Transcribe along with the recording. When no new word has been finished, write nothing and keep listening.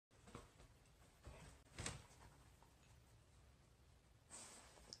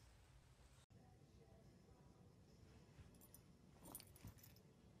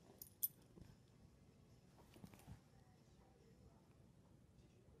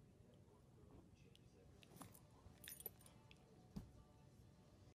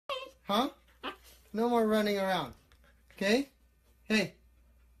Huh? No more running around. Okay? Hey.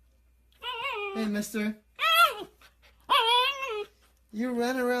 Hey, mister. You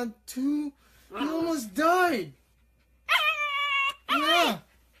ran around too. You almost died. Yeah.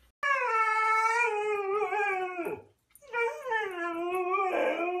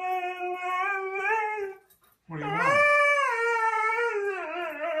 What do you want?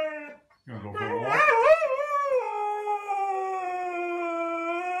 You wanna go for a walk?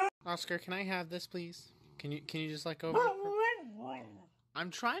 Oscar, can I have this, please? Can you just like go over? I'm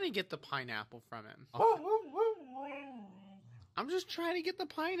trying to get the pineapple from him. I'm just trying to get the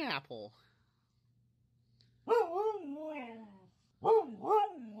pineapple.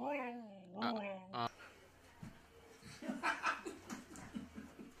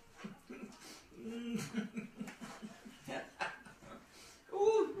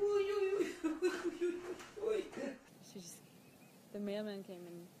 The mailman came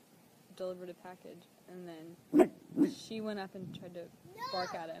and delivered a package, and then she went up and tried to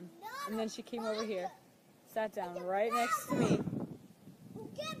bark at him. And then she came over here, sat down right next to me,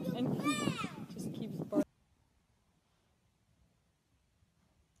 and just keeps barking.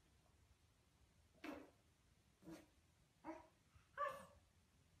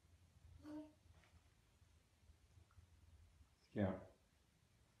 Scout.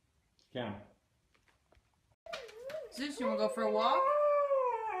 Scout. Zeus, you wanna go for a walk?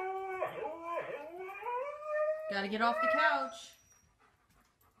 Gotta get off the couch.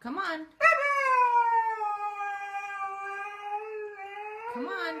 Come on. Come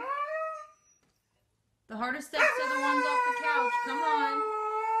on. The hardest steps are the ones off the couch. Come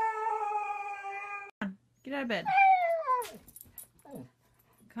on. Get out of bed.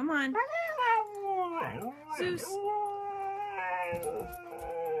 Come on. Zeus.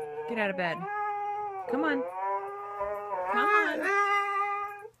 Get out of bed. Come on. Come on.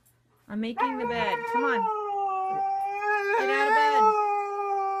 I'm making the bed. Come on. Get out of bed.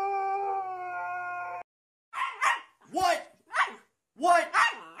 What? What?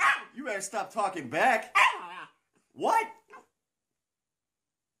 You better stop talking back. What?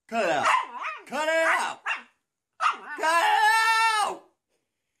 Cut it out. Cut it out. Cut it out.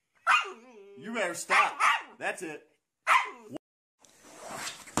 You better stop. That's it.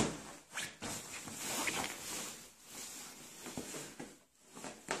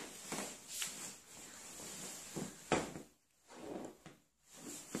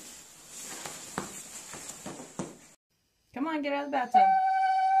 Come on, get out of the bathtub.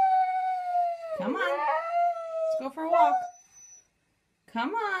 Come on. Let's go for a walk.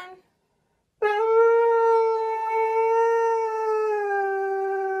 Come on.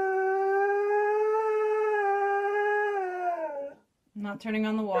 I'm not turning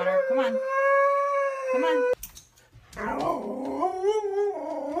on the water. Come on. Come on.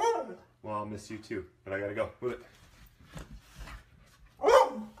 Well, I'll miss you too, but I gotta go. Move it.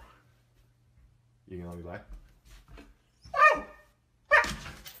 You gonna let me by?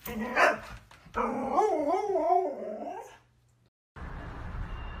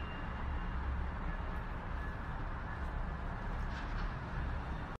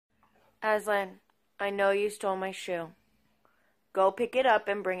 Aslan, I know you stole my shoe. Go pick it up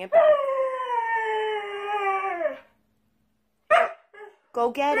and bring it back.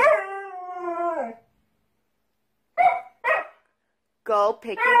 Go get it. Go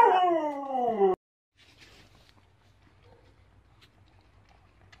pick it up.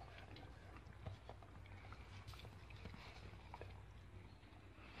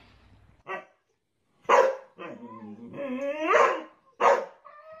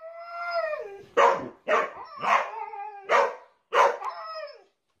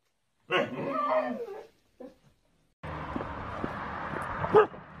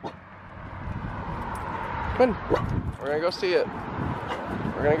 Come on. We're gonna go see it.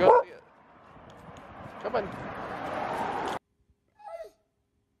 We're gonna go see it. Come on.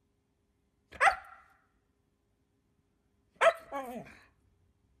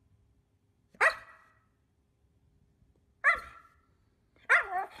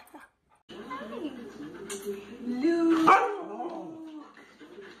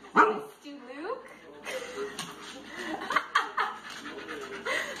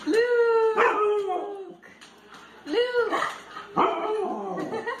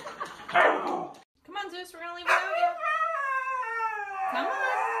 Come on, Zeus, we're gonna leave without you. Come on.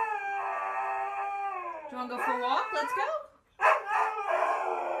 Do you wanna go for a walk? Let's go.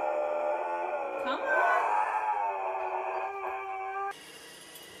 Come on.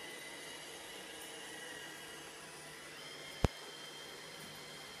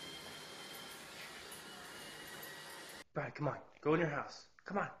 Brad, come on. Go in your house.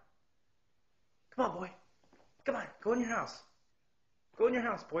 Come on. Come on, boy. Come on, go in your house. Go in your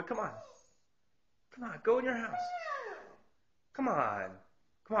house, boy. Come on. Come on, go in your house. Come on.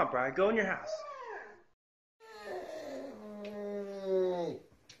 Come on, Brian. Go in your house.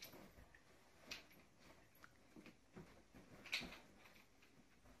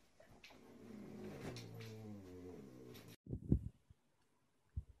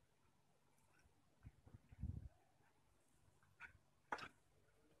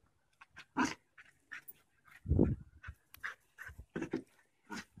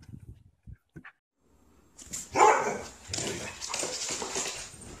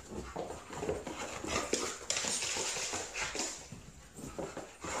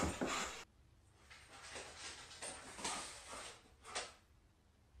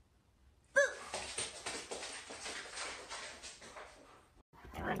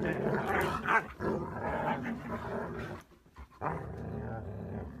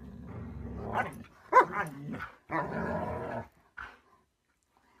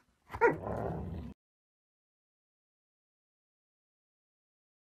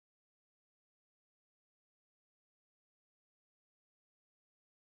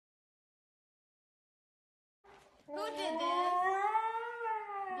 Who did this?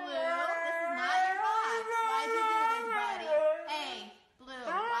 Blue, this is not your box. Why'd you do this, buddy? Hey, Blue,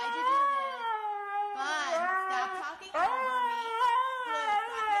 why'd you do this? Bud, stop talking over me. Blue,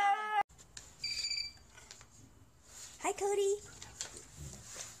 stop yelling. Hi, Cody.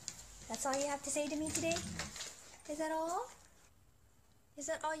 That's all you have to say to me today? Is that all? Is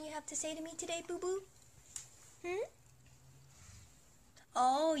that all you have to say to me today, boo-boo?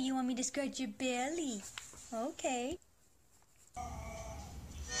 Oh, you want me to scratch your belly? Okay.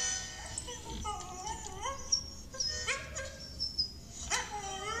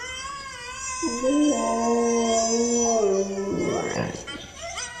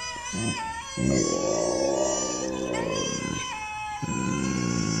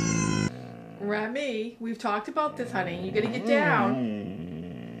 Remy, we've talked about this, honey. You gotta get down.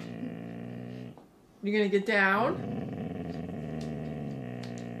 You're gonna get down?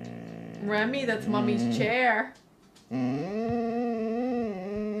 Remy, that's Mommy's chair.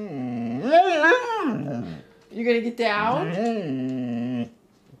 You're gonna get down?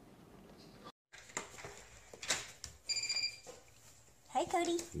 Hi,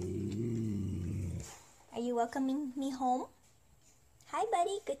 Cody. Are you welcoming me home? Hi,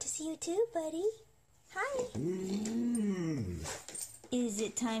 buddy. Good to see you too, buddy. Hi. Is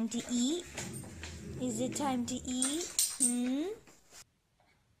it time to eat? Is it time to eat?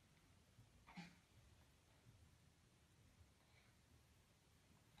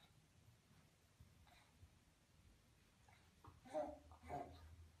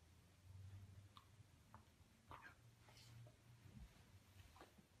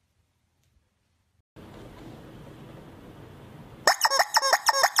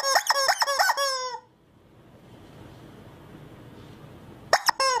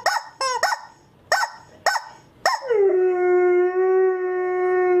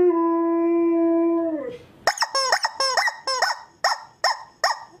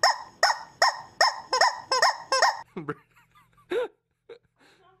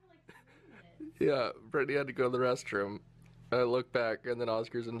 Yeah, Brittany had to go to the restroom. I look back, and then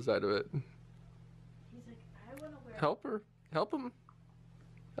Oscar's inside of it. He's like, I wanna wear. Help her. Help him.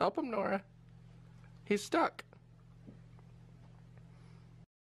 Help him, Nora. He's stuck.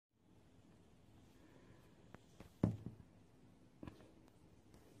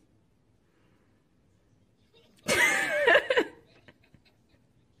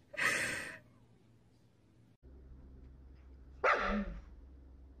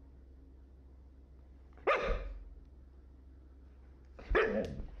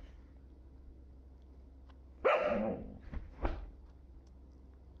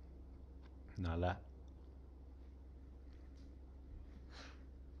 Nala.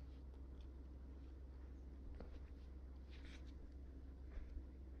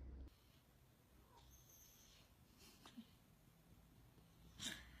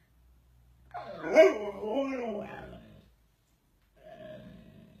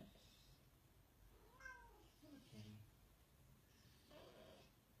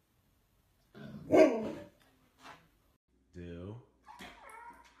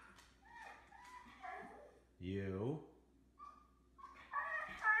 Do you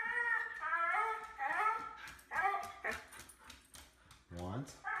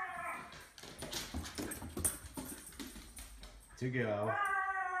want to go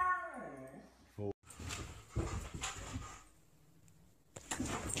for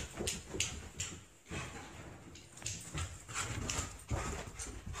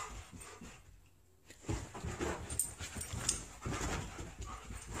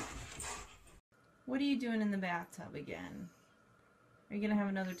doing in the bathtub again? Are you gonna have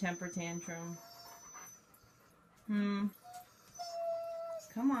another temper tantrum? Come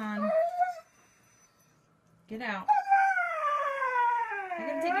on. Get out. I'm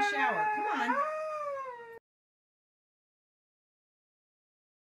gonna take a shower. Come on.